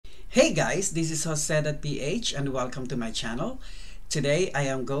Hey guys, this is Jose.ph and welcome to my channel. Today I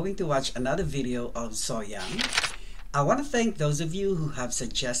am going to watch another video of Hyang. I want to thank those of you who have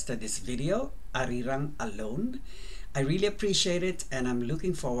suggested this video, Arirang alone. I really appreciate it and I'm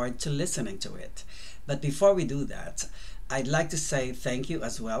looking forward to listening to it. But before we do that, I'd like to say thank you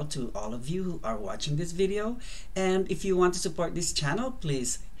as well to all of you who are watching this video. And if you want to support this channel,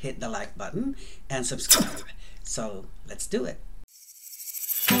 please hit the like button and subscribe. So let's do it.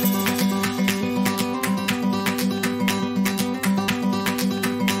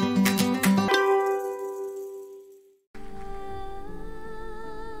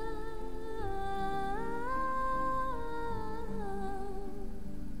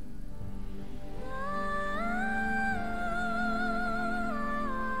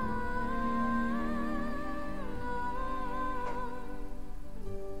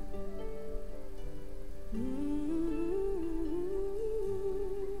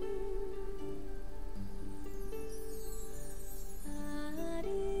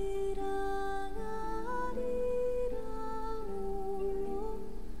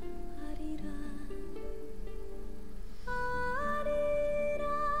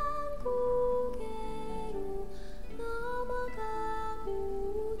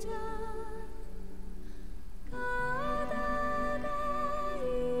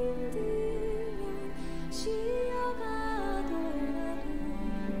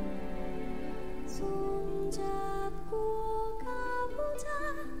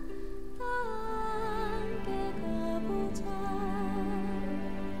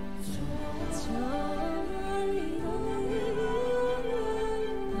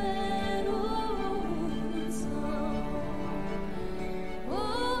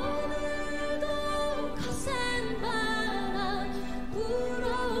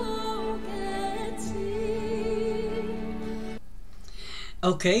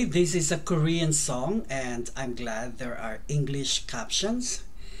 Okay, this is a Korean song and I'm glad there are English captions.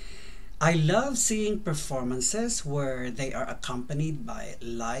 I love seeing performances where they are accompanied by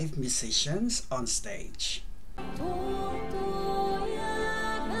live musicians on stage.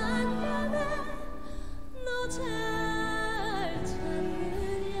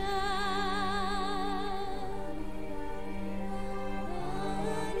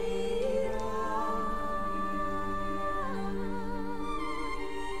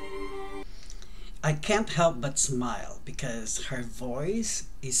 I can't help but smile because her voice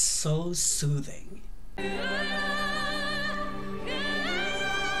is so soothing.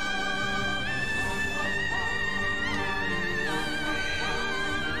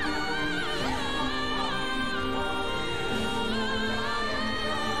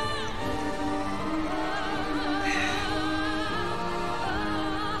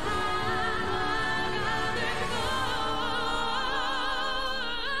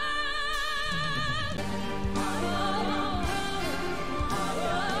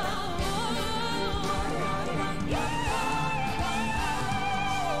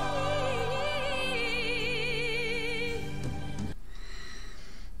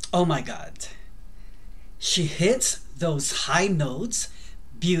 Oh my God, she hits those high notes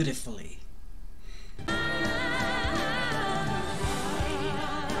beautifully.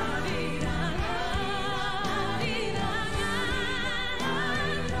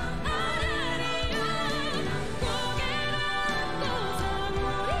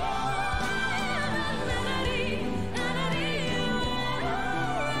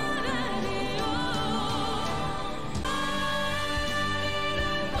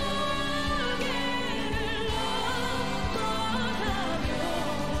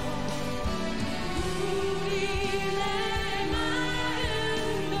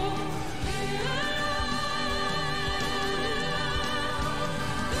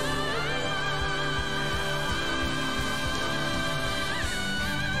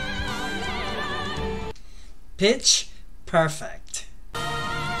 Pitch perfect.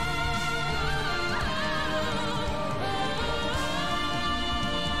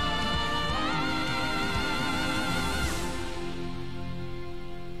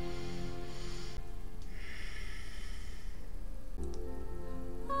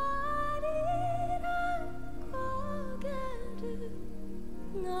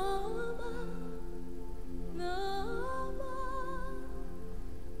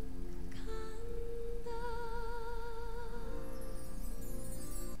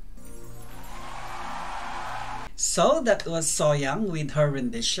 So that was Hyang with her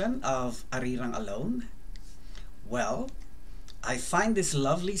rendition of Arirang Alone. Well, I find this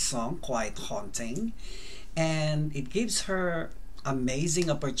lovely song quite haunting and it gives her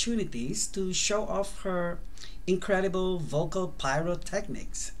amazing opportunities to show off her incredible vocal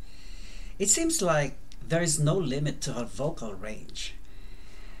pyrotechnics. It seems like there is no limit to her vocal range.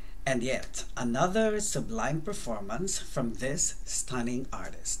 And yet, another sublime performance from this stunning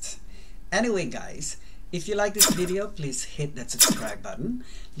artist. Anyway guys, if you like this video, please hit that subscribe button,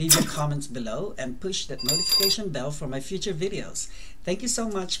 leave your comments below, and push that notification bell for my future videos. Thank you so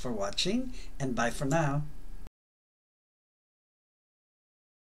much for watching, and bye for now.